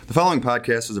The following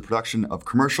podcast is a production of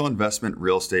Commercial Investment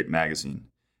Real Estate Magazine,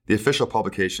 the official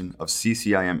publication of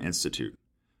CCIM Institute.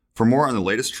 For more on the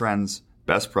latest trends,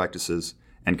 best practices,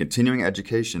 and continuing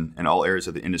education in all areas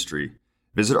of the industry,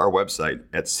 visit our website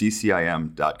at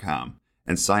ccim.com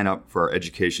and sign up for our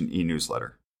education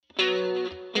e-newsletter.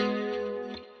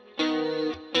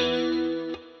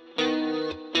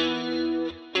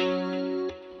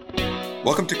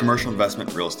 Welcome to Commercial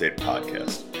Investment Real Estate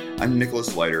Podcast. I'm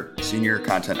Nicholas Leiter, Senior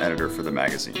Content Editor for the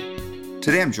magazine.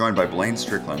 Today I'm joined by Blaine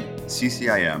Strickland,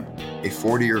 CCIM, a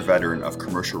 40-year veteran of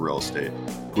commercial real estate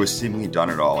who has seemingly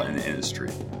done it all in the industry,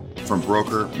 from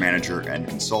broker, manager, and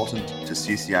consultant to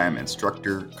CCIM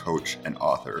instructor, coach, and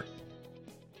author.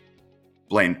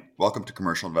 Blaine, welcome to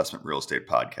Commercial Investment Real Estate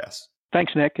Podcast.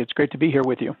 Thanks, Nick. It's great to be here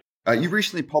with you. You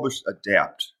recently published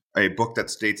Adapt, a book that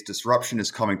states disruption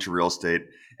is coming to real estate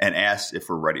and asks if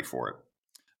we're ready for it.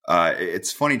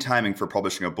 It's funny timing for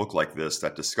publishing a book like this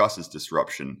that discusses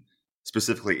disruption,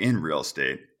 specifically in real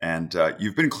estate. And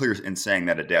you've been clear in saying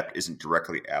that Adapt isn't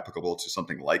directly applicable to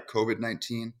something like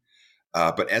COVID-19.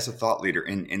 But as a thought leader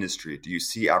in industry, do you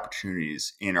see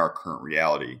opportunities in our current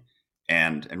reality?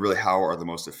 And really, how are the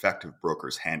most effective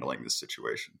brokers handling this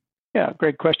situation? Yeah,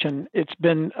 great question. It's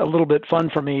been a little bit fun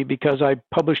for me because I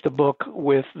published a book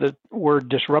with the word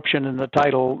disruption in the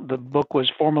title. The book was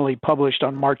formally published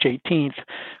on March 18th,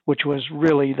 which was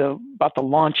really about the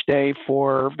launch day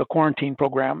for the quarantine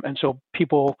program. And so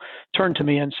people turned to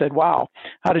me and said, wow,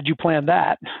 how did you plan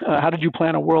that? How did you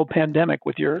plan a world pandemic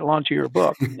with your launch of your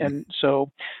book? And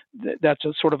so that's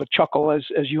a sort of a chuckle as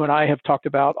you and I have talked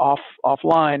about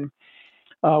offline.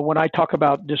 When I talk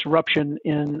about disruption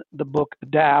in the book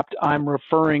Adapt, I'm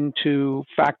referring to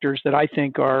factors that I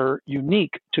think are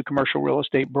unique to commercial real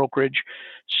estate brokerage.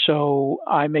 So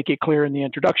I make it clear in the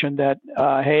introduction that,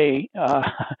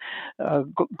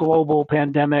 global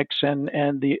pandemics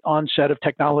and the onset of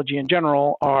technology in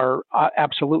general are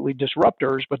absolutely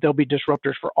disruptors, but they'll be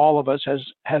disruptors for all of us, as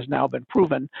has now been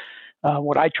proven.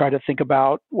 What I tried to think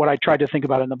about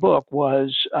in the book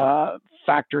was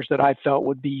factors that I felt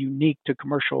would be unique to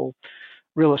commercial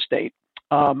real estate.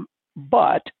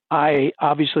 But I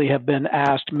obviously have been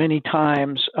asked many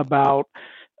times about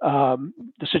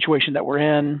the situation that we're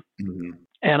in. Mm-hmm.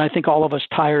 And I think all of us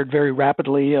tired very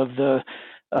rapidly of the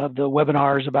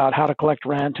webinars about how to collect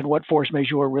rent and what force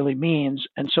majeure really means.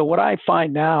 And so what I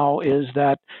find now is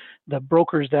that the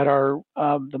brokers that are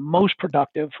the most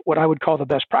productive, what I would call the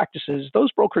best practices,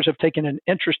 those brokers have taken an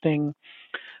interesting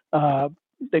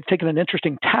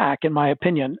tack, in my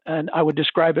opinion, and I would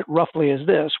describe it roughly as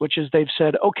this, which is they've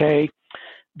said, okay,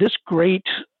 this great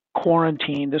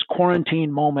quarantine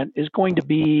moment is going to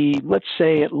be, let's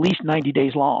say, at least 90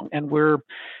 days long. And we're,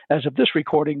 as of this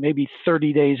recording, maybe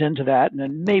 30 days into that, and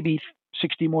then maybe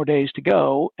 60 more days to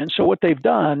go. And so what they've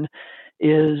done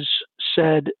is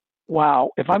said,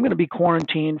 wow, if I'm going to be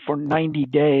quarantined for 90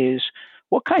 days,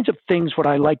 what kinds of things would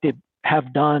I like to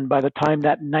have done by the time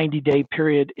that 90-day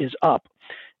period is up?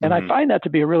 And I find that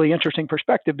to be a really interesting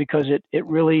perspective because it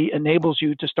really enables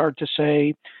you to start to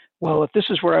say, well, if this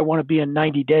is where I want to be in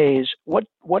 90 days, what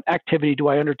activity do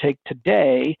I undertake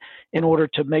today in order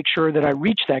to make sure that I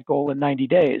reach that goal in 90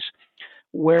 days?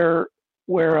 Where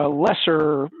a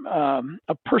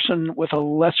person with a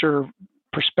lesser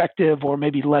perspective or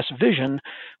maybe less vision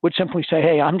would simply say,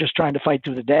 hey, I'm just trying to fight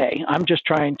through the day. I'm just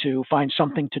trying to find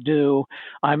something to do.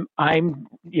 I'm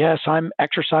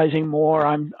exercising more.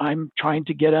 I'm trying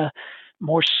to get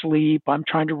more sleep. I'm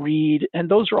trying to read.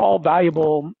 And those are all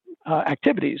valuable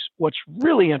activities. What's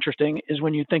really interesting is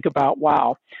when you think about,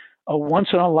 wow, a once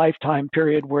in a lifetime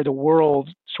period where the world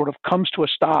sort of comes to a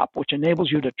stop, which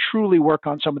enables you to truly work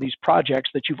on some of these projects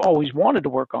that you've always wanted to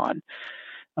work on.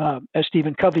 As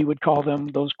Stephen Covey would call them,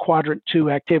 those quadrant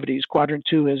 2 activities. Quadrant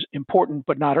 2 is important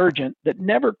but not urgent, that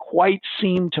never quite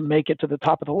seem to make it to the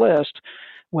top of the list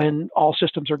when all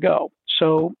systems are go.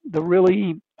 So the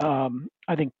really,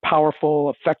 I think, powerful,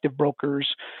 effective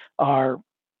brokers are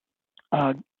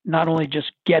not only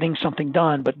just getting something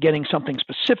done, but getting something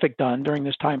specific done during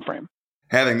this time frame.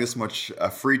 Having this much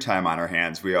free time on our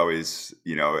hands, we always,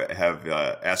 have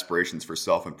aspirations for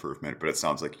self-improvement, but it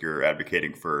sounds like you're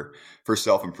advocating for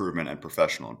self-improvement and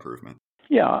professional improvement.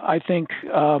 Yeah, I think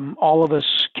all of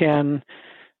us can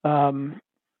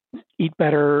eat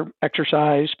better,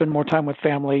 exercise, spend more time with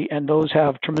family, and those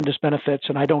have tremendous benefits,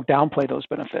 and I don't downplay those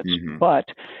benefits. Mm-hmm. But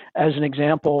as an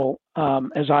example,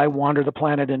 as I wander the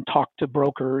planet and talk to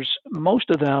brokers, most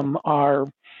of them are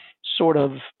sort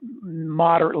of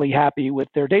moderately happy with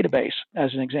their database,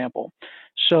 as an example.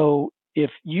 So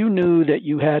if you knew that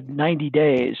you had 90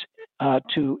 days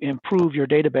to improve your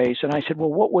database. And I said,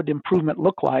 well, what would improvement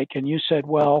look like? And you said,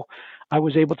 well, I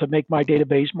was able to make my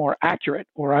database more accurate,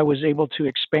 or I was able to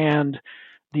expand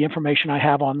the information I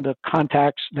have on the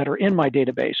contacts that are in my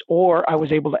database, or I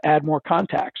was able to add more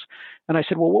contacts. And I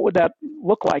said, well, what would that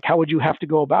look like? How would you have to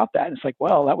go about that? And it's like,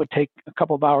 well, that would take a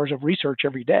couple of hours of research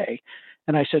every day.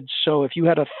 And I said, so if you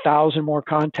had 1,000 more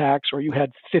contacts or you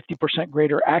had 50%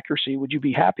 greater accuracy, would you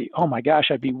be happy? Oh my gosh,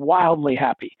 I'd be wildly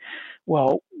happy.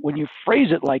 Well, when you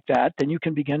phrase it like that, then you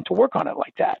can begin to work on it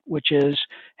like that, which is,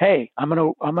 hey, I'm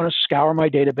gonna scour my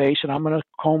database and I'm gonna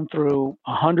comb through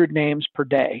 100 names per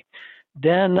day.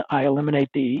 Then I eliminate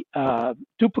the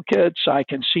duplicates. I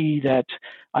can see that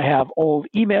I have old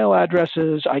email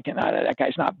addresses. That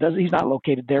guy's he's not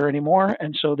located there anymore.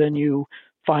 And so then you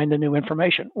find the new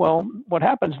information. Well, what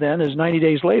happens then is 90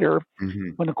 days later,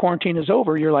 when the quarantine is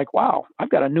over, you're like, wow,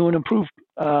 I've got a new and improved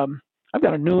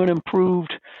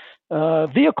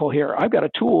vehicle here. I've got a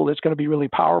tool that's going to be really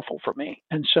powerful for me.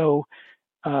 And so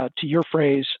to your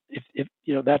phrase, if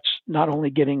you know, that's not only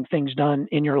getting things done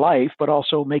in your life, but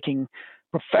also making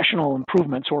professional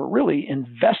improvements, or really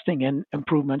investing in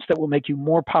improvements that will make you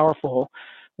more powerful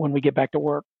when we get back to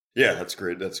work. Yeah, that's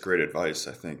great. That's great advice,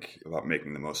 I think, about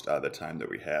making the most out of the time that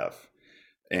we have.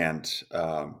 And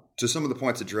to some of the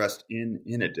points addressed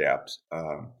in Adapt,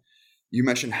 you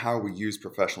mentioned how we use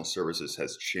professional services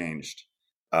has changed,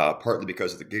 partly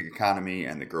because of the gig economy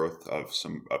and the growth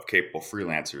of capable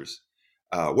freelancers.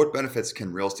 What benefits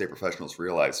can real estate professionals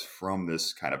realize from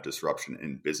this kind of disruption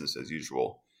in business as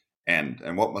usual? And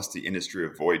what must the industry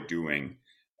avoid doing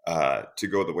to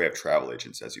go the way of travel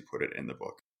agents, as you put it in the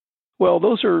book? Well,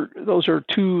 those are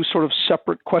two sort of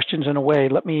separate questions in a way.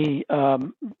 Let me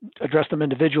address them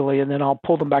individually, and then I'll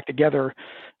pull them back together,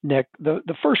 Nick.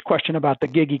 The first question about the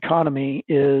gig economy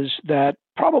is that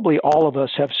probably all of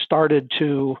us have started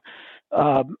to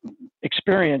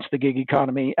experience the gig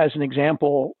economy. As an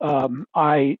example,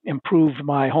 I improved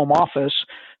my home office.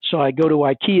 So I go to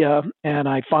IKEA and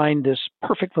I find this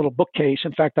perfect little bookcase.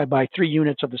 In fact, I buy 3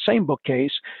 units of the same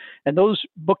bookcase, and those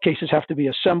bookcases have to be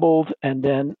assembled and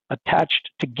then attached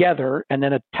together and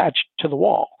then attached to the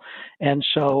wall. And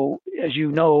so, as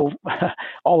you know,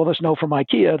 all of us know from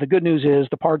IKEA, the good news is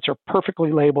the parts are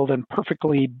perfectly labeled and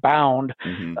perfectly bound.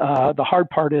 The hard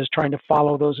part is trying to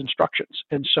follow those instructions.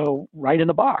 And so right in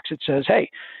the box, it says, hey,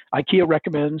 IKEA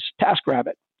recommends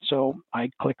TaskRabbit. So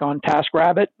I click on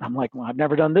TaskRabbit. I'm like, well, I've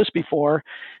never done this before.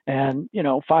 And,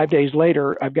 5 days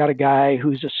later, I've got a guy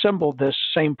who's assembled this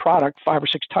same product 5 or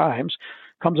 6 times,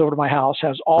 comes over to my house,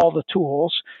 has all the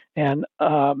tools, and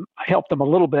I helped them a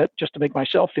little bit just to make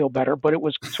myself feel better. But it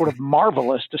was sort of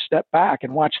marvelous to step back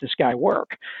and watch this guy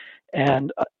work.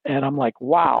 And I'm like,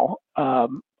 wow.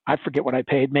 I forget what I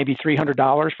paid, maybe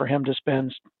 $300 for him to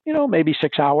spend, maybe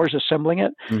 6 hours assembling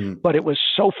it. But it was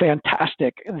so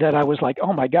fantastic that I was like,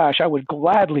 oh my gosh, I would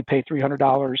gladly pay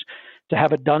 $300 to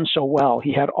have it done so well.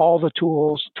 He had all the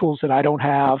tools that I don't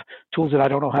have, tools that I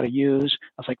don't know how to use.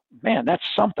 I was like, man, that's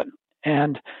something.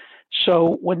 And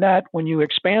so when you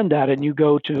expand that and you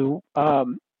go to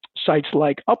sites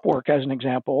like Upwork, as an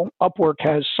example, Upwork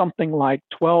has something like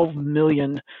 12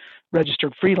 million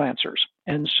registered freelancers.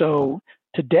 And so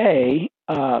today,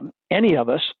 any of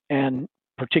us, and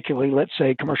particularly, let's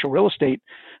say, commercial real estate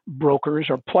brokers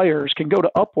or players, can go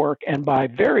to Upwork and buy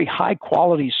very high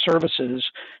quality services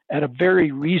at a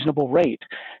very reasonable rate.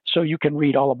 So you can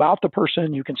read all about the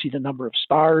person. You can see the number of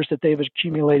stars that they've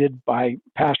accumulated by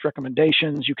past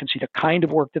recommendations. You can see the kind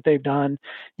of work that they've done.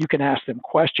 You can ask them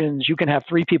questions. You can have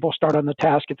 3 people start on the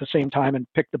task at the same time and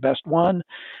pick the best one.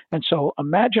 And so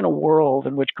imagine a world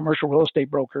in which commercial real estate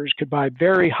brokers could buy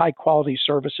very high quality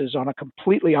services on a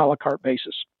completely a la carte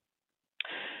basis.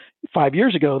 5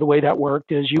 years ago, the way that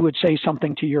worked is you would say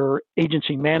something to your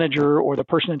agency manager or the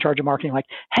person in charge of marketing like,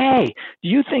 hey, do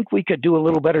you think we could do a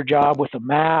little better job with a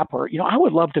map? Or, I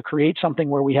would love to create something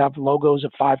where we have logos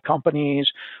of 5 companies.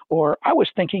 Or I was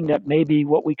thinking that maybe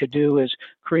what we could do is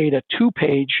create a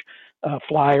 2-page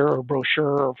flyer or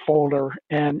brochure or folder.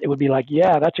 And it would be like,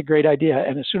 yeah, that's a great idea.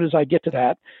 And as soon as I get to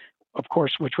that, of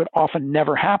course, which would often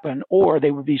never happen, or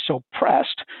they would be so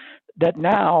pressed that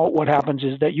now what happens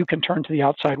is that you can turn to the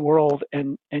outside world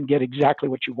and get exactly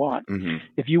what you want.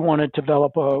 If you want to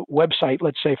develop a website,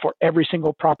 let's say, for every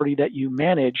single property that you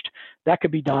managed, that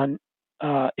could be done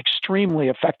extremely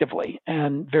effectively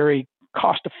and very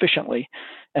cost efficiently.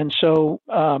 And so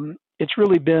it's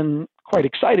really been quite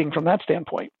exciting from that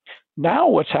standpoint. Now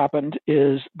what's happened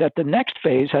is that the next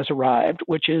phase has arrived,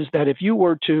 which is that if you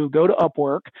were to go to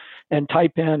Upwork and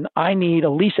type in, I need a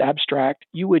lease abstract,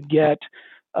 you would get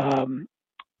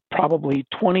probably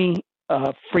 20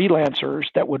 freelancers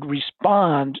that would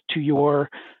respond to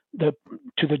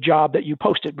the job that you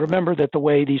posted. Remember that the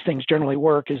way these things generally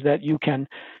work is that you can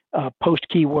post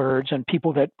keywords, and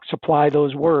people that supply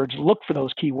those words look for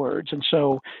those keywords. And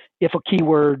so if a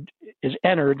keyword is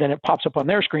entered, then it pops up on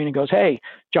their screen and goes, hey,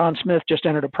 John Smith just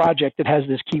entered a project that has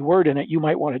this keyword in it. You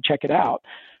might want to check it out.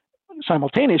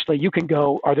 Simultaneously, you can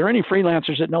go, are there any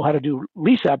freelancers that know how to do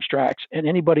lease abstracts? And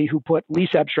anybody who put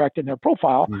lease abstract in their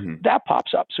profile, that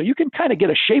pops up. So you can kind of get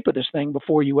a shape of this thing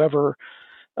before you ever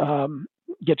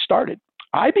get started.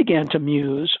 I began to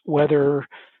muse whether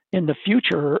in the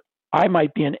future I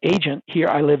might be an agent here.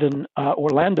 I live in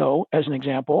Orlando, as an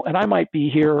example, and I might be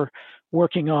here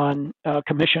working on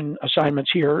commission assignments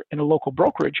here in a local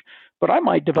brokerage, but I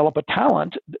might develop a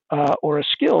talent or a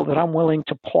skill that I'm willing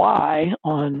to ply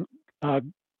on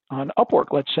Upwork,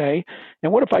 let's say.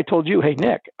 And what if I told you, hey,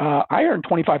 Nick, I earned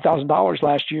 $25,000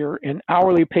 last year in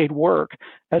hourly paid work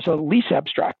as a lease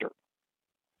abstractor.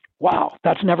 Wow,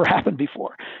 that's never happened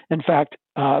before. In fact,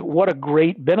 what a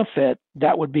great benefit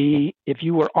that would be if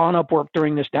you were on Upwork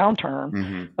during this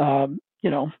downturn.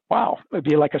 Wow, it'd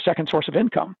be like a second source of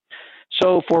income.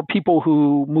 So for people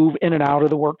who move in and out of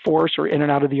the workforce or in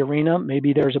and out of the arena,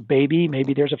 maybe there's a baby,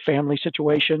 maybe there's a family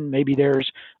situation, maybe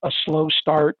there's a slow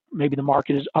start, maybe the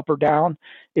market is up or down.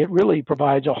 It really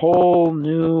provides a whole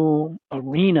new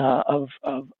arena of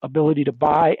ability to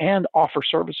buy and offer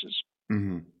services.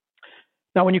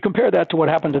 Now, when you compare that to what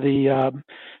happened to the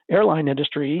airline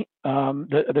industry, to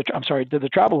the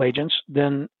travel agents,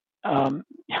 then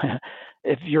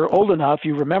if you're old enough,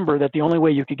 you remember that the only way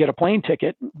you could get a plane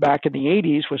ticket back in the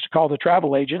 80s was to call the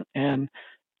travel agent, and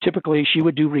typically she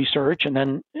would do research,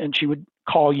 and she would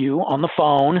call you on the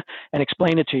phone and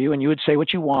explain it to you, and you would say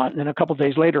what you want, and then a couple of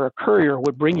days later, a courier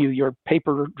would bring you your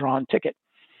paper-drawn ticket.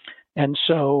 And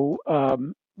so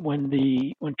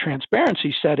when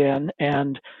transparency set in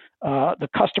and the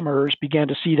customers began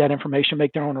to see that information,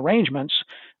 make their own arrangements,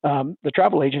 the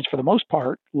travel agents, for the most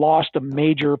part, lost a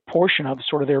major portion of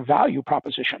sort of their value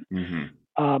proposition.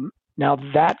 Now,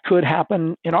 that could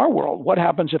happen in our world. What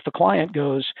happens if the client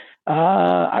goes,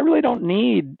 I really don't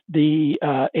need the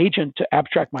agent to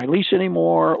abstract my lease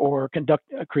anymore or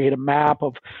create a map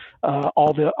of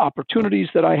all the opportunities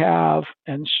that I have?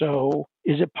 And so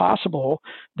is it possible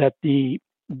that the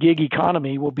gig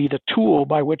economy will be the tool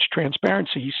by which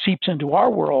transparency seeps into our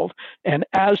world? And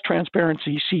as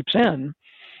transparency seeps in,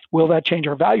 will that change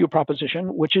our value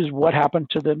proposition, which is what happened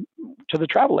to the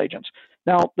travel agents?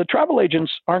 Now, the travel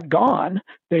agents aren't gone.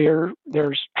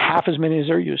 There's half as many as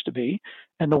there used to be.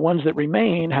 And the ones that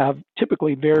remain have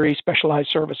typically very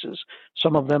specialized services.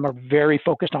 Some of them are very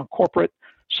focused on corporate.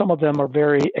 Some of them are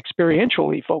very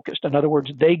experientially focused. In other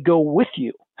words, they go with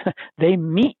you. They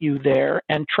meet you there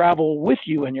and travel with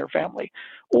you and your family.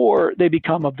 Or they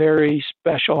become a very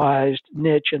specialized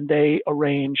niche and they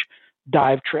arrange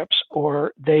dive trips,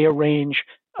 or they arrange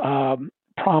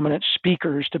prominent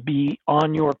speakers to be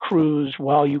on your cruise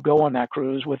while you go on that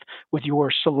cruise with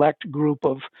your select group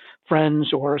of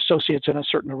friends or associates in a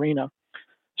certain arena.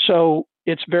 So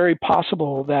it's very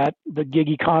possible that the gig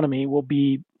economy will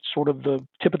be sort of the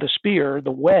tip of the spear,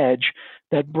 the wedge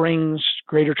that brings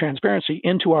greater transparency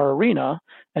into our arena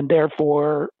and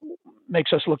therefore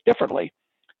makes us look differently.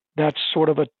 That's sort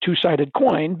of a two-sided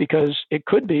coin, because it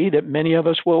could be that many of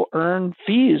us will earn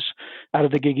fees out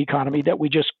of the gig economy that we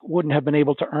just wouldn't have been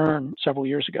able to earn several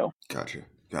years ago. Gotcha.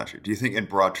 Do you think in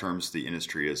broad terms the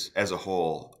industry is, as a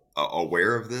whole,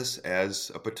 aware of this as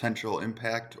a potential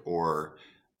impact, or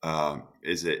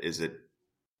is it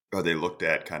are they looked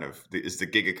at kind of, is the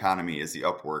gig economy, is the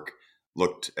Upwork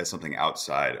looked at something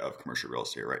outside of commercial real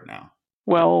estate right now?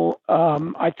 Well,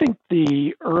 I think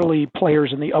the early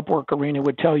players in the Upwork arena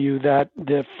would tell you that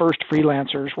the first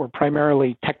freelancers were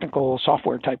primarily technical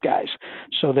software type guys,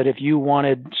 so that if you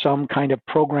wanted some kind of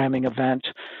programming event,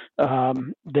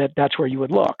 that's where you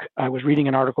would look. I was reading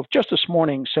an article just this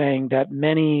morning saying that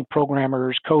many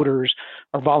programmers, coders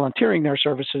are volunteering their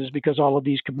services because all of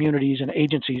these communities and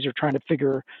agencies are trying to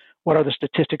figure what are the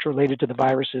statistics related to the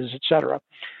viruses, et cetera.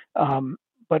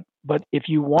 But if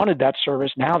you wanted that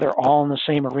service, now they're all in the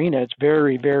same arena. It's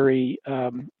very, very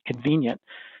convenient.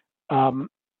 There's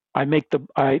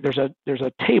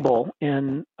a table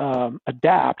in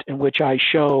Adapt in which I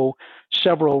show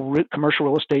several commercial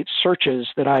real estate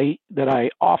searches that I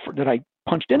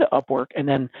punched into Upwork, and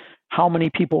then how many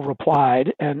people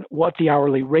replied and what the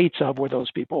hourly rates of were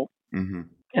those people. Mm-hmm.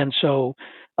 And so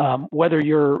whether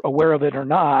you're aware of it or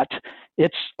not,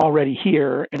 it's already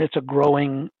here, and it's a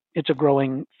growing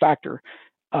factor.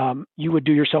 You would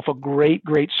do yourself a great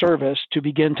service to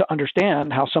begin to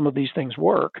understand how some of these things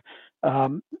work.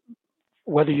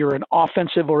 whether you're an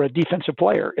offensive or a defensive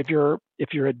player. If you're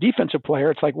a defensive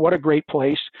player, it's like, what a great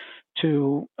place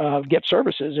to get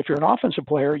services. If you're an offensive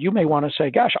player, you may want to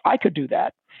say, gosh, I could do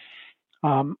that.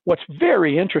 What's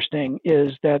very interesting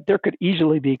is that there could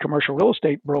easily be commercial real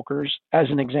estate brokers, as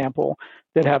an example,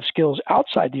 that have skills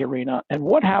outside the arena. And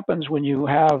what happens when you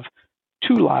have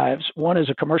two lives? One is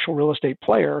a commercial real estate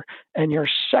player, and your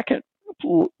second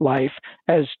life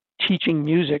as teaching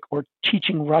music or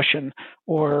teaching Russian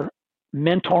or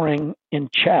mentoring in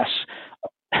chess.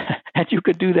 And you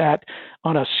could do that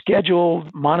on a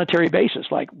scheduled monetary basis.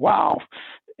 Like, wow,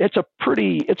 it's a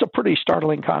pretty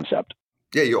startling concept.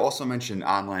 Yeah, you also mentioned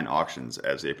online auctions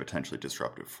as a potentially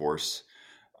disruptive force,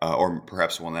 or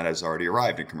perhaps one that has already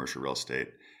arrived in commercial real estate.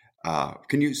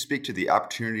 Can you speak to the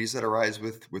opportunities that arise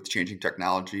with changing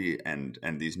technology and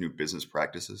these new business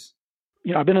practices?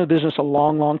 I've been in the business a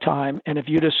long, long time. And if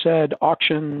you'd have said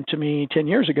auction to me 10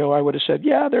 years ago, I would have said,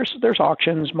 yeah, there's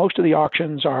auctions. Most of the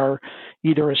auctions are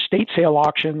either estate sale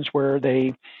auctions where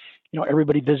they,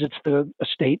 everybody visits the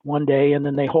estate one day and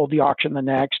then they hold the auction the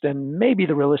next. And maybe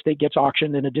the real estate gets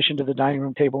auctioned in addition to the dining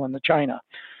room table and the china.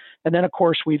 And then, of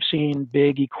course, we've seen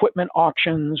big equipment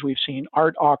auctions. We've seen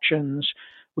art auctions.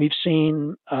 We've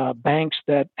seen banks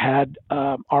that had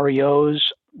REOs,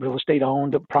 real estate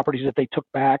owned properties that they took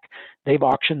back. They've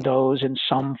auctioned those in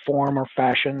some form or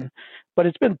fashion, but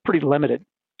it's been pretty limited.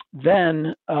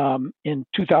 Then in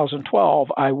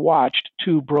 2012, I watched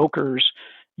two brokers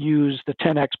use the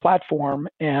 10X platform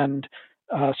and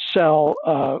sell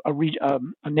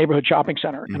a neighborhood shopping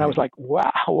center. Mm-hmm. And I was like,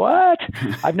 wow, what?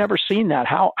 I've never seen that.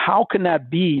 How can that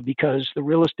be? Because the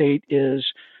real estate is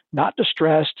not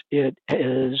distressed. It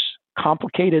is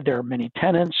complicated. There are many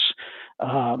tenants.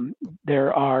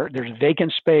 There's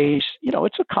vacant space.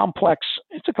 It's a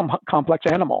complex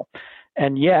animal,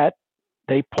 and yet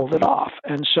they pulled it off.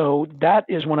 And so that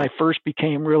is when I first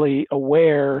became really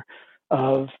aware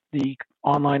of the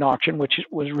online auction, which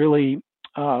was really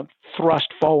thrust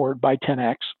forward by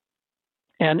 10X.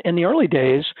 And in the early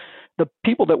days, the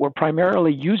people that were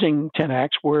primarily using 10X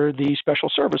were the special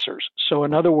servicers. So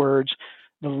in other words,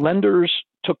 the lenders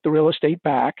took the real estate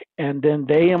back, and then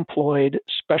they employed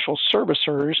special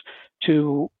servicers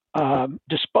to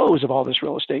dispose of all this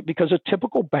real estate, because a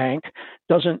typical bank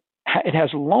it has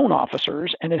loan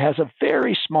officers, and it has a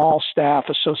very small staff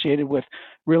associated with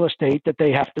real estate that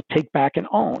they have to take back and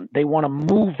own. They want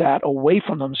to move that away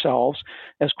from themselves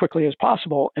as quickly as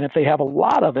possible. And if they have a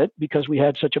lot of it, because we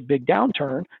had such a big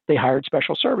downturn, they hired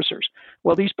special servicers.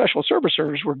 Well, these special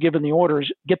servicers were given the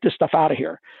orders, get this stuff out of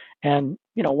here. And,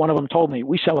 one of them told me,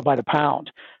 we sell it by the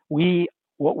pound.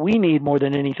 What we need more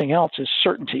than anything else is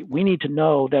certainty. We need to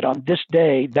know that on this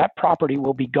day, that property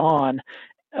will be gone.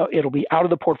 It'll be out of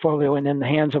the portfolio and in the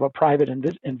hands of a private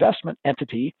investment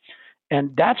entity.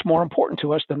 And that's more important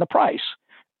to us than the price.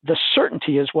 The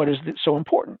certainty is what is so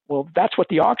important. Well, that's what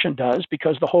the auction does,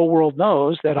 because the whole world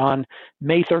knows that on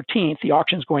May 13th, the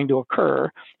auction is going to occur.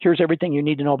 Here's everything you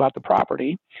need to know about the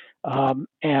property.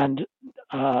 And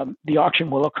the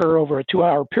auction will occur over a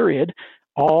 2-hour period.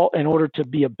 All in order to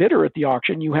be a bidder at the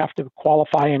auction, you have to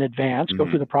qualify in advance, go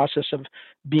through the process of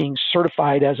being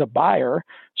certified as a buyer.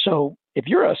 So if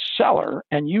you're a seller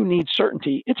and you need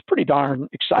certainty, it's pretty darn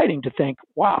exciting to think,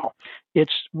 wow,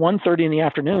 it's 1:30 in the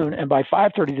afternoon, and by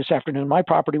 5:30 this afternoon, my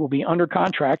property will be under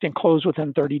contract and close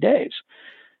within 30 days.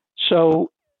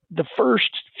 So the first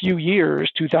few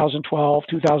years, 2012,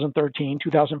 2013,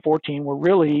 2014, were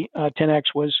really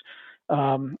 10X was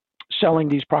selling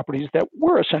these properties that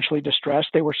were essentially distressed.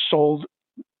 They were sold,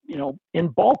 in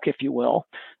bulk, if you will,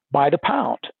 by the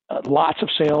pound. Lots of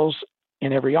sales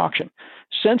in every auction.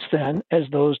 Since then, as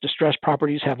those distressed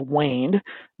properties have waned,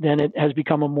 then it has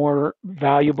become a more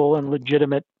valuable and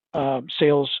legitimate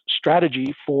sales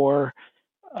strategy for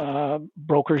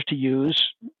brokers to use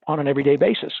on an everyday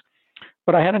basis.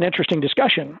 But I had an interesting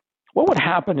discussion. What would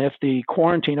happen if the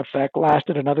quarantine effect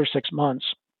lasted another 6 months?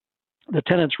 The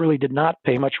tenants really did not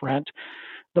pay much rent.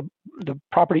 The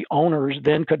property owners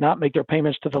then could not make their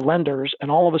payments to the lenders, and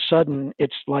all of a sudden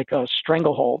it's like a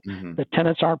stranglehold. Mm-hmm. The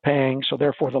tenants aren't paying, so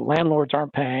therefore the landlords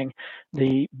aren't paying.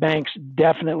 The banks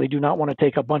definitely do not want to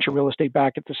take a bunch of real estate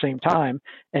back at the same time,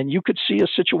 and you could see a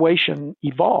situation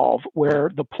evolve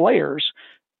where the players,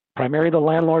 primarily the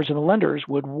landlords and the lenders,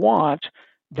 would want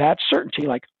that certainty,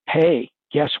 like, hey,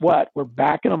 guess what? We're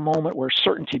back in a moment where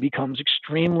certainty becomes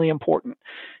extremely important.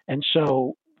 And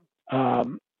so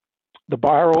the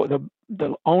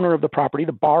the owner of the property,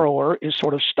 the borrower, is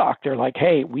sort of stuck. They're like,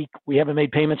 hey, we haven't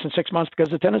made payments in 6 months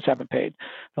because the tenants haven't paid.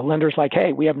 The lender's like,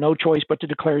 hey, we have no choice but to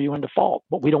declare you in default,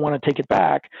 but we don't want to take it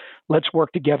back. Let's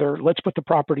work together. Let's put the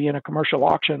property in a commercial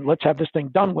auction. Let's have this thing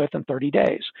done with in 30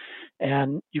 days.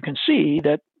 And you can see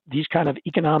that these kind of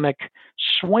economic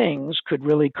swings could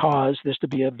really cause this to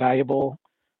be a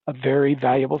very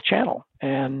valuable channel.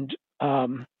 And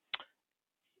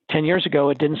 10 years ago,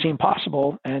 it didn't seem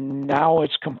possible, and now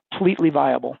it's completely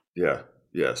viable. Yeah,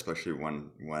 especially when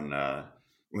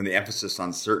the emphasis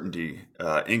on certainty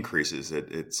increases,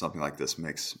 it something like this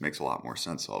makes a lot more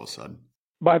sense all of a sudden.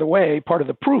 By the way, part of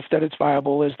the proof that it's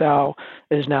viable is now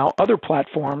other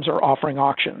platforms are offering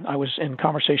auction. I was in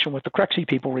conversation with the Crexi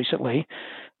people recently.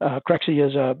 Crexi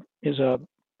is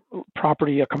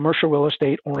a commercial real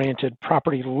estate oriented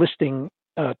property listing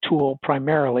tool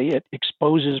primarily. It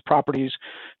exposes properties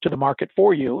to the market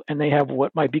for you, and they have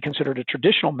what might be considered a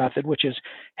traditional method, which is,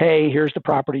 hey, here's the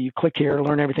property, you click here,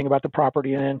 learn everything about the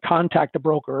property, and then contact the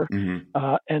broker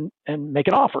and make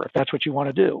an offer if that's what you want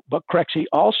to do. But Crexi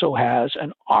also has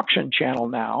an auction channel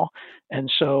now,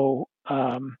 and so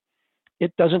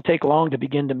it doesn't take long to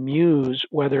begin to muse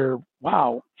whether,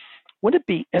 wow, wouldn't it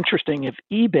be interesting if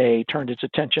eBay turned its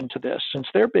attention to this? Since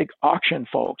they're big auction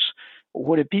folks,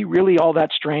 would it be really all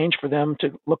that strange for them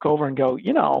to look over and go,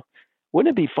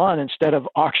 wouldn't it be fun instead of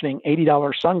auctioning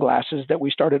 $80 sunglasses that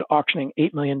we started auctioning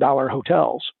 $8 million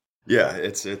hotels? Yeah,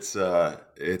 it's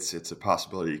a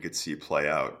possibility you could see play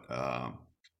out.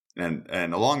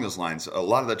 And along those lines, a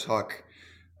lot of the talk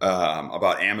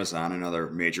about Amazon, another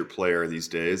major player these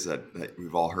days that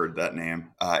we've all heard that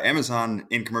name. Amazon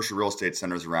in commercial real estate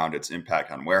centers around its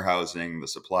impact on warehousing, the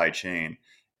supply chain,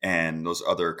 and those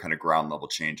other kind of ground level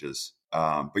changes.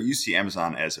 But you see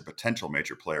Amazon as a potential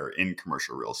major player in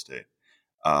commercial real estate.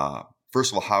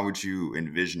 First of all, how would you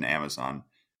envision Amazon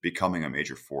becoming a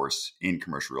major force in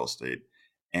commercial real estate?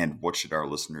 And what should our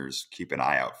listeners keep an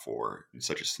eye out for in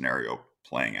such a scenario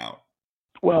playing out?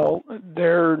 Well,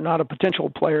 they're not a potential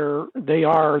player. They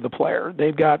are the player.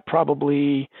 They've got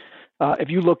probably, if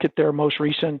you look at their most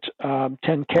recent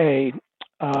 10K,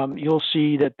 you'll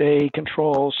see that they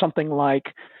control something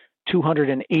like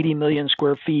 280 million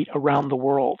square feet around the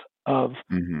world of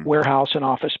warehouse and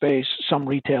office space, some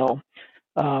retail.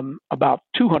 About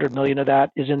 200 million of that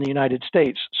is in the United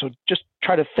States. So just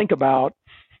try to think about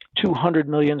 200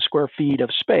 million square feet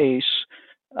of space.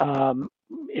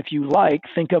 If you like,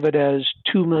 think of it as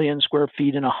 2 million square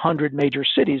feet in 100 major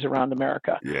cities around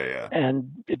America. Yeah.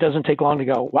 And it doesn't take long to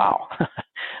go, wow,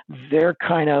 they're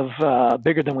kind of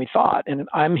bigger than we thought. And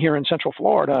I'm here in Central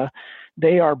Florida.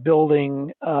 They are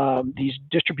building these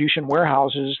distribution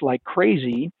warehouses like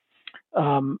crazy.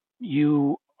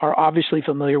 You are obviously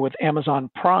familiar with Amazon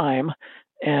Prime.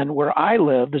 And where I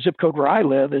live, the zip code where I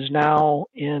live is now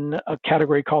in a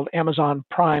category called Amazon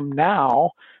Prime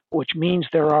Now, which means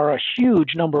there are a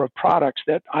huge number of products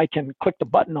that I can click the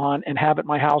button on and have at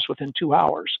my house within 2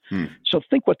 hours. So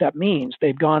think what that means.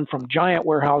 They've gone from giant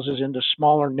warehouses into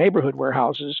smaller neighborhood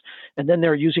warehouses, and then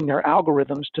they're using their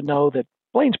algorithms to know that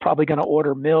Blaine's probably going to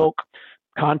order milk,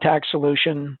 contact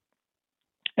solution,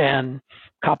 and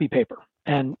copy paper.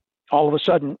 And all of a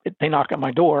sudden, they knock at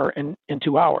my door in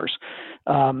 2 hours.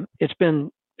 It's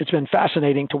been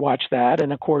fascinating to watch that.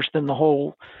 And of course, then the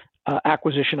whole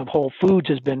acquisition of Whole Foods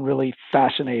has been really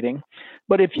fascinating.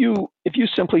 But if you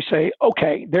simply say,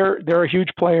 okay, they're a huge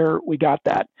player, we got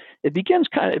that. It begins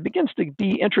to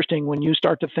be interesting when you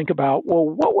start to think about, well,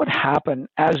 what would happen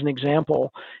as an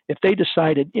example if they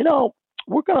decided,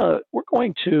 we're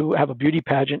going to have a beauty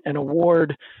pageant and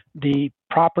award the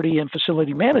property and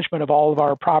facility management of all of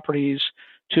our properties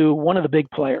to one of the big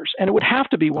players. And it would have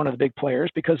to be one of the big players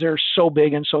because they're so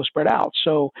big and so spread out.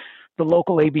 So the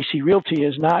local ABC Realty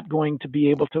is not going to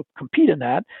be able to compete in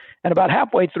that. And about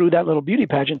halfway through that little beauty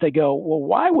pageant, they go, well,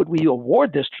 why would we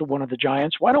award this to one of the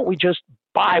giants? Why don't we just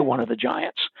buy one of the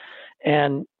giants?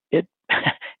 And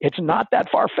it's not that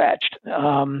far-fetched.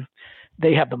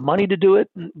 They have the money to do it.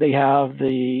 They have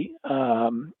the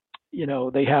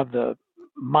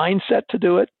mindset to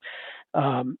do it.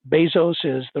 Bezos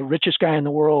is the richest guy in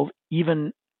the world,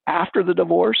 even after the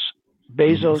divorce.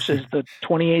 Bezos is the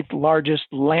 28th largest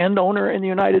landowner in the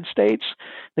United States.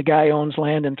 The guy owns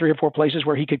land in 3 or 4 places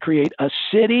where he could create a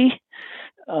city.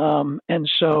 And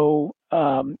so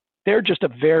they're just a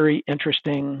very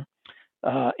interesting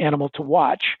animal to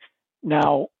watch.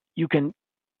 Now, you can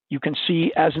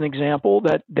see as an example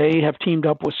that they have teamed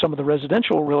up with some of the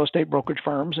residential real estate brokerage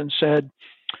firms and said,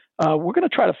 we're going to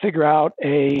try to figure out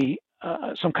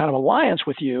some kind of alliance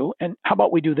with you. And how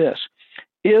about we do this?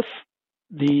 If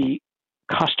the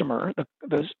customer,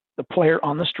 the the player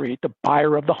on the street, the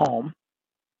buyer of the home,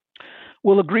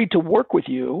 will agree to work with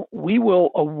you. We will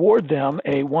award them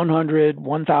a $100,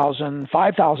 $1,000,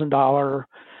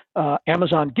 $5,000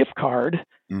 Amazon gift card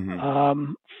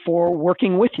for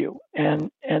working with you.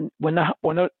 And when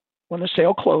the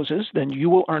sale closes, then you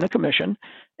will earn a commission,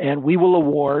 and we will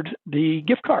award the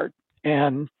gift card.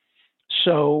 And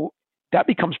so that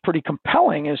becomes pretty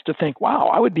compelling, is to think, wow,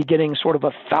 I would be getting sort of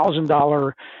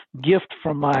 $1,000 gift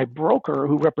from my broker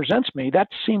who represents me. That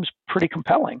seems pretty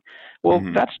compelling. Well,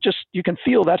 that's just, you can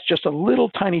feel that's just a little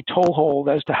tiny toehold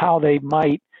as to how they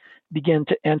might begin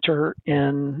to enter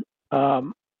into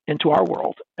our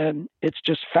world. And it's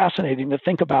just fascinating to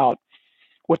think about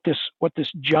what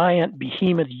this giant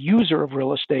behemoth user of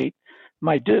real estate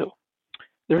might do.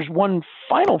 There's one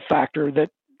final factor that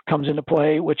comes into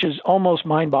play, which is almost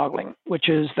mind-boggling, which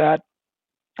is that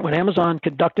when Amazon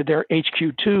conducted their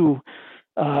HQ2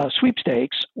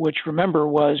 sweepstakes, which, remember,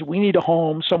 was we need a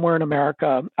home somewhere in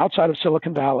America outside of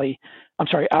Silicon Valley. I'm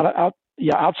sorry,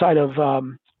 outside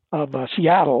of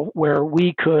Seattle, where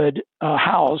we could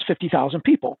house 50,000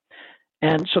 people.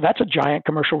 And so that's a giant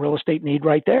commercial real estate need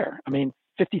right there. I mean,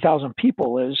 50,000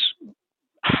 people is,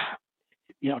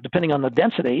 depending on the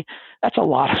density, that's a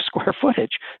lot of square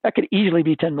footage. That could easily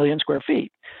be 10 million square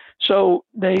feet. So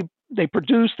they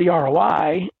produced the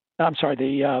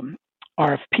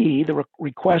RFP, the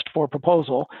request for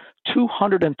proposal.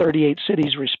 238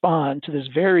 cities respond to this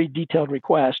very detailed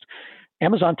request.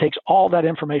 Amazon takes all that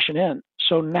information in.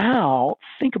 So now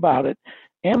think about it.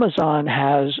 Amazon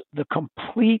has the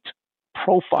complete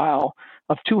profile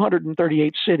of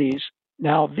 238 cities.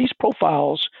 Now, these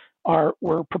profiles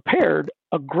were prepared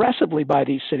aggressively by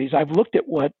these cities. I've looked at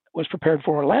what was prepared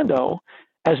for Orlando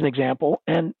as an example,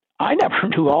 and I never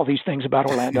knew all these things about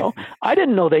Orlando. I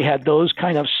didn't know they had those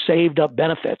kind of saved up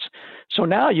benefits. So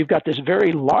now you've got this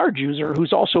very large user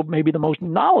who's also maybe the most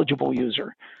knowledgeable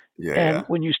user. Yeah. And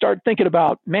when you start thinking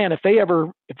about, man, if they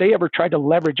ever tried to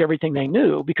leverage everything they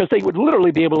knew, because they would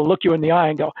literally be able to look you in the eye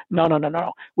and go,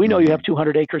 no, we know you have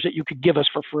 200 acres that you could give us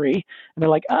for free. And they're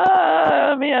like,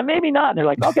 man, maybe not. And they're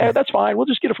like, okay, that's fine. We'll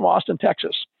just get it from Austin,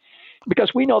 Texas,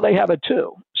 because we know they have it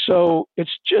too. So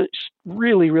it's just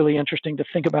really, really interesting to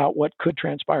think about what could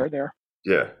transpire there.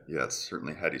 Yeah, it's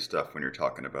certainly heady stuff when you're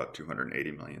talking about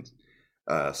 280 million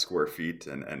square feet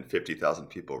and 50,000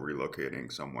 people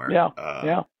relocating somewhere. Yeah.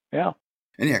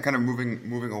 And yeah, kind of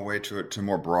moving away to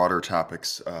more broader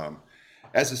topics.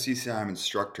 As a CCIM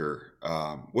instructor,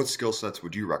 what skill sets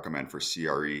would you recommend for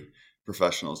CRE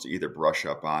professionals to either brush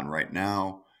up on right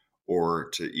now, or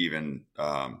to even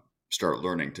start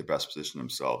learning to best position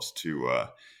themselves to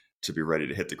be ready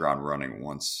to hit the ground running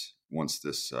once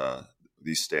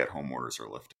these stay-at-home orders are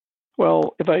lifted?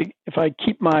 Well, if I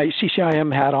keep my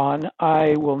CCIM hat on,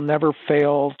 I will never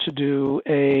fail to do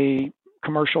a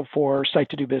commercial for Site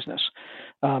to Do Business.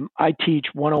 I teach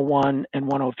 101 and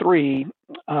 103.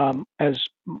 As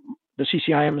the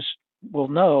CCIMs will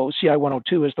know, CI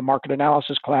 102 is the market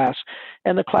analysis class,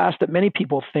 and the class that many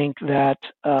people think that,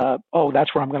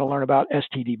 that's where I'm going to learn about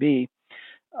STDB.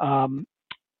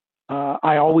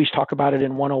 I always talk about it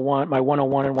in 101, my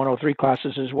 101 and 103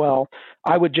 classes as well.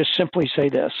 I would just simply say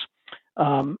this.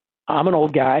 I'm an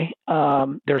old guy.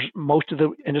 There's most of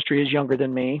the industry is younger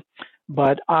than me,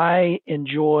 but I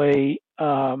enjoy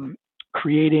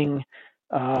creating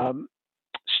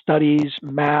studies,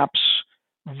 maps,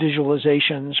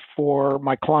 visualizations for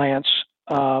my clients.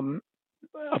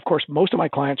 Of course, most of my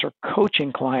clients are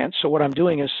coaching clients. So what I'm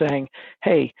doing is saying,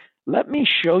 hey, let me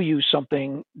show you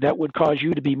something that would cause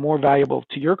you to be more valuable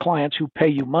to your clients who pay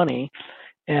you money.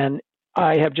 And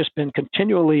I have just been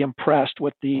continually impressed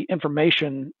with the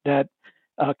information that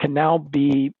can now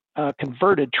be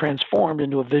transformed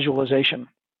into a visualization.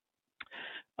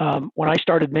 When I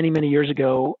started many, many years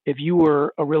ago, if you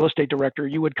were a real estate director,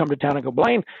 you would come to town and go,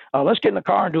 Blaine, let's get in the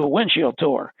car and do a windshield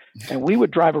tour. And we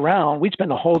would drive around. We'd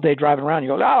spend the whole day driving around. You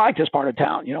go, I like this part of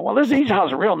town. These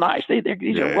houses are real nice.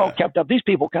 These are well kept up. These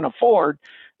people can afford,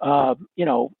 our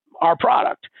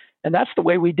product. And that's the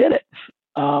way we did it.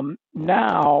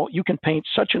 Now you can paint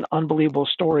such an unbelievable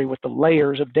story with the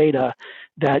layers of data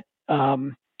that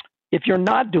if you're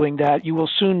not doing that, you will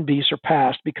soon be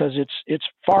surpassed, because it's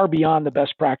far beyond the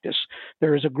best practice.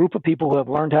 There is a group of people who have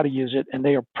learned how to use it, and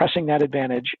they are pressing that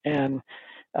advantage. And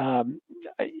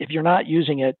if you're not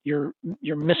using it, you're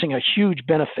missing a huge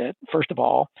benefit, first of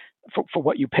all, for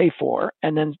what you pay for.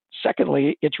 And then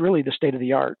secondly, it's really the state of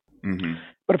the art. Mm-hmm.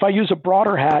 But if I use a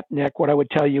broader hat, Nick, what I would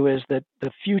tell you is that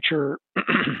the future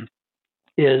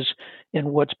is in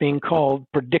what's being called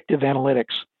predictive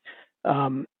analytics.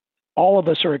 all of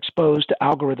us are exposed to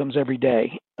algorithms every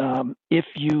day. If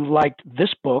you liked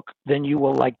this book, then you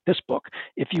will like this book.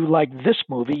 If you like this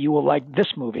movie, you will like this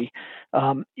movie.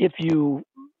 If you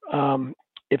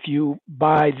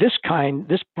buy this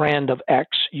brand of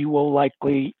X, you will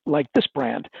likely like this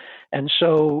brand. And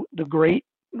so the great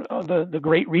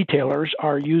retailers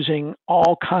are using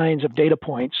all kinds of data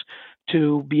points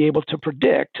to be able to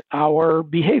predict our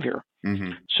behavior.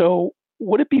 Mm-hmm. So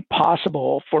would it be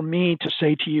possible for me to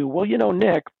say to you, well,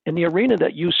 Nick, in the arena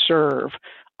that you serve,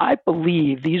 I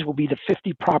believe these will be the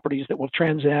 50 properties that will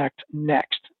transact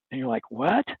next. And you're like,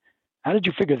 what? How did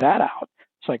you figure that out?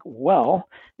 It's like, well,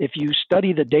 if you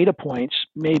study the data points,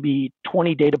 maybe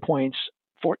 20 data points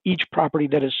for each property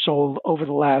that is sold over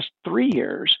the last 3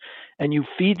 years, and you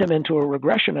feed them into a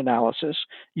regression analysis,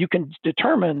 you can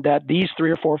determine that these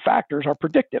 3 or 4 factors are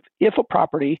predictive. If a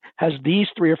property has these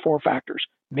 3 or 4 factors,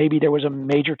 maybe there was a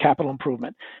major capital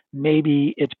improvement,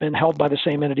 maybe it's been held by the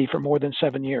same entity for more than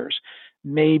 7 years,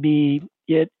 maybe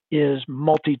it is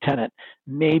multi-tenant,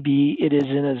 maybe it is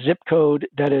in a zip code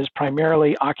that is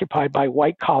primarily occupied by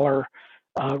white-collar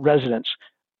residents.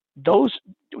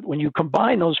 When you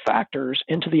combine those factors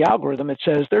into the algorithm, it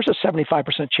says there's a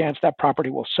 75% chance that property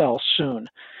will sell soon.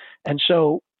 And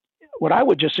so what I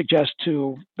would just suggest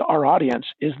to our audience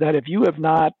is that if you have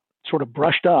not sort of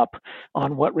brushed up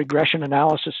on what regression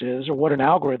analysis is or what an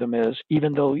algorithm is,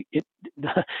 even though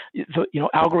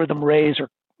algorithm rays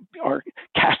are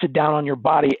casted down on your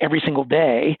body every single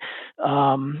day,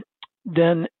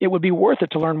 then it would be worth it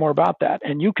to learn more about that.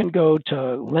 And you can go to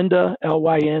Lynda,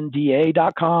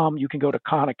 LYNDA.com. You can go to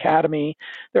Khan Academy.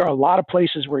 There are a lot of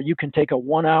places where you can take a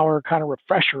 1-hour kind of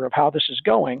refresher of how this is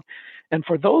going. And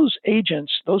for those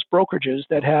agents, those brokerages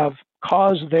that have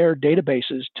caused their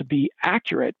databases to be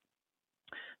accurate,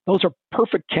 those are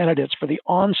perfect candidates for the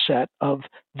onset of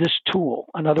this tool.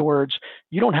 In other words,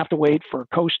 you don't have to wait for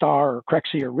CoStar or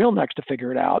Crexi or RealNext to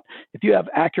figure it out. If you have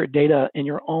accurate data in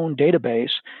your own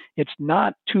database, it's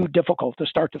not too difficult to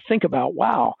start to think about,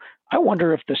 wow, I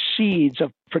wonder if the seeds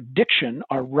of prediction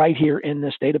are right here in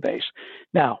this database.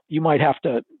 Now, you might have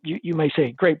to, you may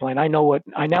say, great, Blaine, I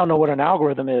now know what an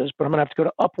algorithm is, but I'm gonna have to go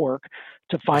to Upwork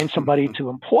to find somebody to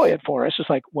employ it for us. It's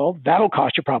like, well, that'll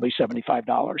cost you probably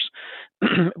 $75.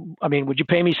 I mean, would you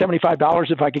pay me $75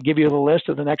 if I could give you the list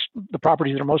of the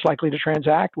properties that are most likely to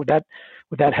transact? Would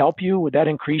that help you? Would that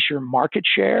increase your market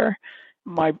share?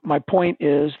 My point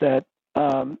is that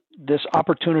this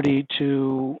opportunity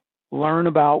to learn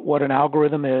about what an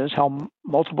algorithm is, how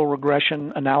multiple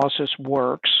regression analysis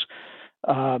works.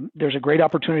 There's a great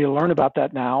opportunity to learn about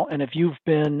that now. And if you've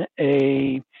been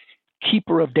a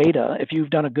keeper of data, if you've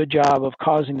done a good job of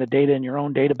causing the data in your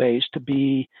own database to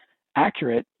be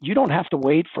accurate, you don't have to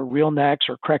wait for RealNext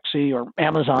or Crexi or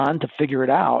Amazon to figure it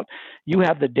out. You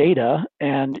have the data,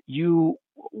 and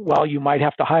while you might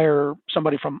have to hire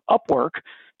somebody from Upwork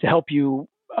to help you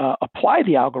apply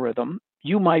the algorithm,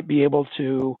 you might be able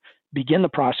to begin the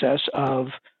process of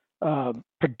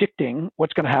predicting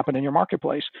what's going to happen in your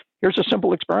marketplace. Here's a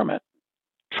simple experiment.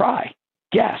 Try,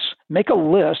 guess, make a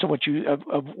list of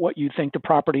what you think the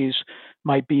properties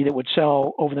might be that would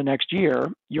sell over the next year.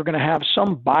 You're going to have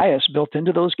some bias built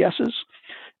into those guesses,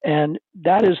 and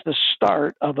that is the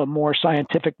start of a more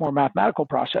scientific, more mathematical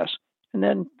process. And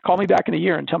then call me back in a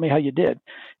year and tell me how you did.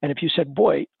 And if you said,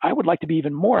 boy, I would like to be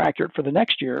even more accurate for the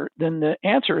next year, then the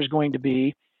answer is going to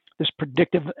be this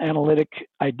predictive analytic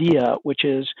idea, which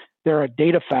is there are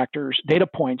data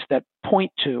points that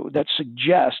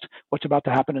suggest what's about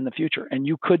to happen in the future. And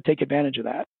you could take advantage of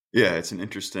that. Yeah, it's an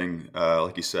interesting,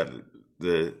 like you said,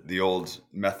 the old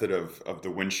method of the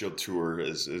windshield tour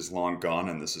is long gone.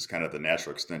 And this is kind of the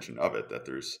natural extension of it, that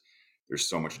there's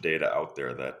so much data out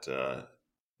there that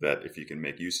if you can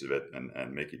make use of it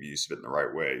and make use of it in the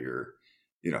right way, you're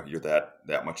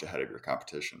that much ahead of your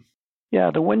competition. Yeah,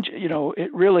 it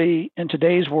really, in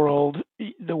today's world,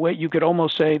 the way you could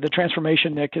almost say the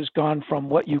transformation, Nick, has gone from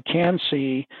what you can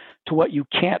see to what you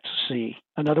can't see.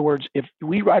 In other words, if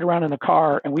we ride around in the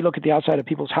car and we look at the outside of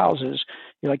people's houses,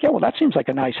 you're like, yeah, well, that seems like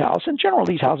a nice house. In general,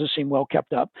 these houses seem well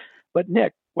kept up. But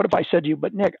Nick, what if I said to you,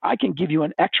 but Nick, I can give you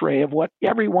an X-ray of what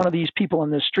every one of these people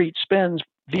in this street spends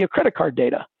via credit card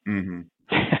data. Mm-hmm.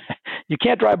 You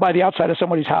can't drive by the outside of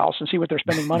somebody's house and see what they're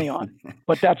spending money on,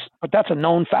 but that's a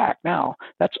known fact now.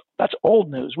 That's old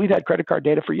news. We've had credit card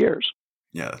data for years.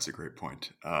 Yeah, that's a great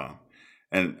point.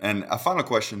 And a final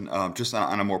question, just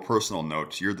on a more personal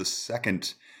note, you're the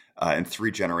second in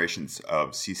 3 generations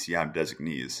of CCM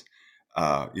designees.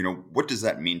 What does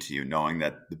that mean to you, knowing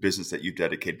that the business that you've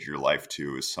dedicated your life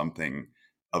to is something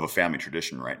of a family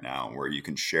tradition right now, where you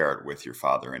can share it with your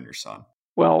father and your son?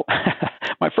 Well,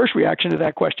 my first reaction to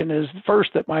that question is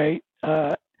first that my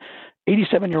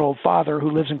 87-year-old father, who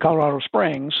lives in Colorado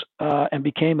Springs and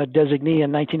became a designee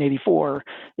in 1984,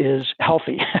 is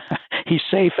healthy. He's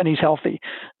safe and he's healthy.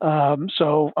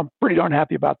 So I'm pretty darn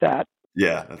happy about that.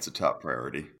 Yeah, that's a top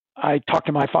priority. I talk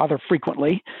to my father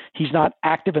frequently. He's not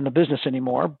active in the business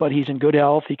anymore, but he's in good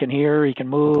health. He can hear, he can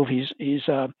move. He's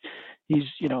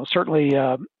certainly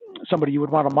somebody you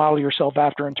would want to model yourself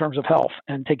after in terms of health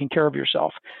and taking care of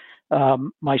yourself.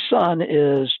 My son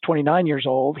is 29 years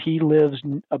old. He lives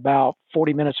about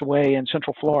 40 minutes away in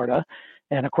Central Florida.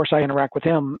 And of course, I interact with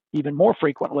him even more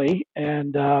frequently.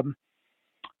 And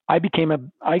I became a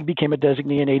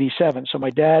designee in 87. So my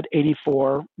dad,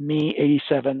 84, me,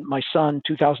 87, my son,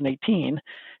 2018.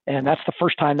 And that's the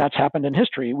first time that's happened in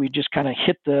history. We just kind of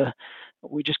hit the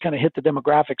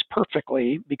demographics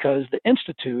perfectly because the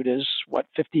Institute is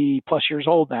 50 plus years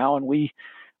old now. And we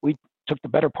took the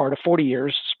better part of 40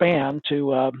 years span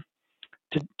to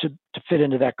fit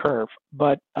into that curve.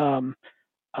 But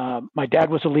my dad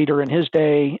was a leader in his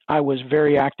day. I was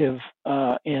very active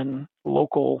in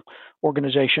local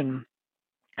organization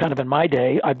kind of in my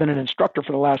day. I've been an instructor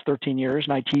for the last 13 years,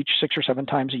 and I teach 6 or 7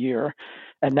 times a year.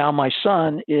 And now my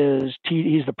son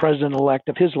he's the president-elect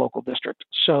of his local district.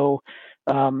 So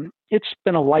it's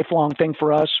been a lifelong thing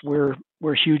for us. We're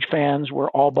huge fans. We're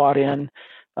all bought in.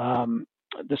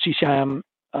 The CCIM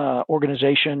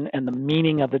organization and the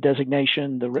meaning of the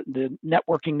designation, the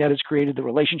networking that it's created, the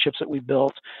relationships that we've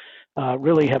built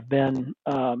really have been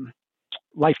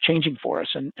life-changing for us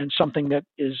and something that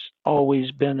has always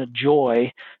been a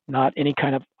joy, not any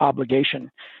kind of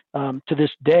obligation. To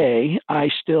this day, I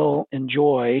still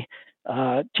enjoy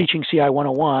teaching CI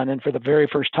 101, and for the very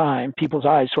first time, people's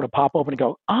eyes sort of pop open and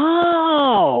go,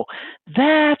 oh,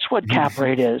 that's what cap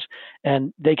rate is.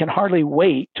 And they can hardly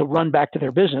wait to run back to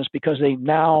their business because they've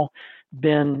now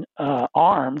been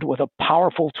armed with a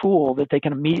powerful tool that they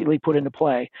can immediately put into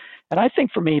play. And I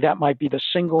think for me, that might be the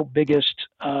single biggest,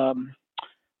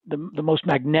 the most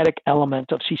magnetic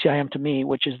element of CCIM to me,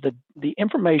 which is the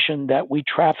information that we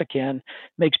traffic in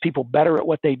makes people better at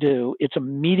what they do. It's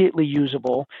immediately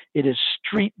usable. It is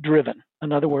street driven.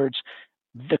 In other words,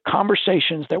 the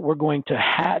conversations that we're going to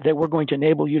have, that we're going to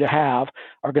enable you to have,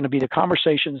 are going to be the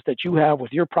conversations that you have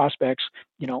with your prospects,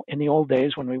 in the old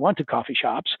days when we went to coffee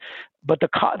shops. But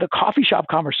the coffee shop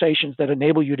conversations that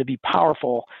enable you to be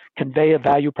powerful, convey a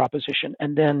value proposition,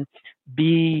 and then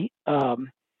be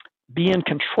in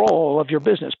control of your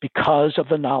business because of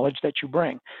the knowledge that you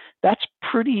bring. That's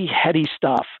pretty heady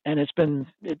stuff, and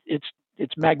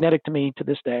it's magnetic to me to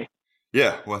this day.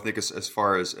 Yeah, well, I think as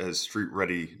far as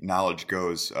street-ready knowledge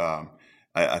goes,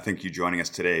 I think you joining us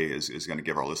today is going to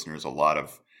give our listeners a lot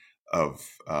of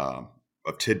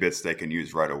tidbits they can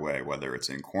use right away, whether it's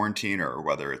in quarantine or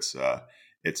whether it's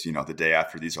the day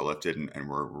after these are lifted and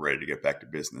we're ready to get back to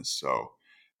business. So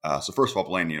first of all,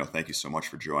 Blaine, thank you so much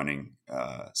for joining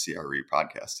CRE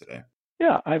podcast today.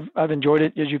 Yeah, I've enjoyed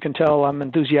it. As you can tell, I'm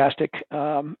enthusiastic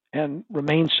and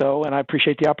remain so, and I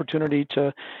appreciate the opportunity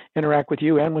to interact with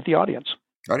you and with the audience.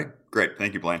 All right, great.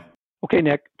 Thank you, Blaine. Okay,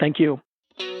 Nick. Thank you.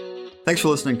 Thanks for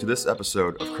listening to this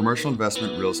episode of Commercial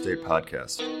Investment Real Estate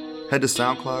Podcast. Head to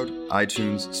SoundCloud,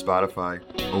 iTunes, Spotify,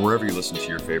 or wherever you listen to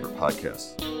your favorite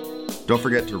podcasts. Don't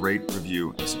forget to rate,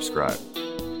 review, and subscribe.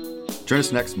 Join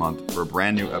us next month for a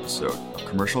brand new episode of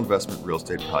Commercial Investment Real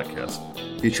Estate Podcast,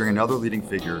 featuring another leading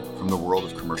figure from the world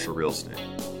of commercial real estate.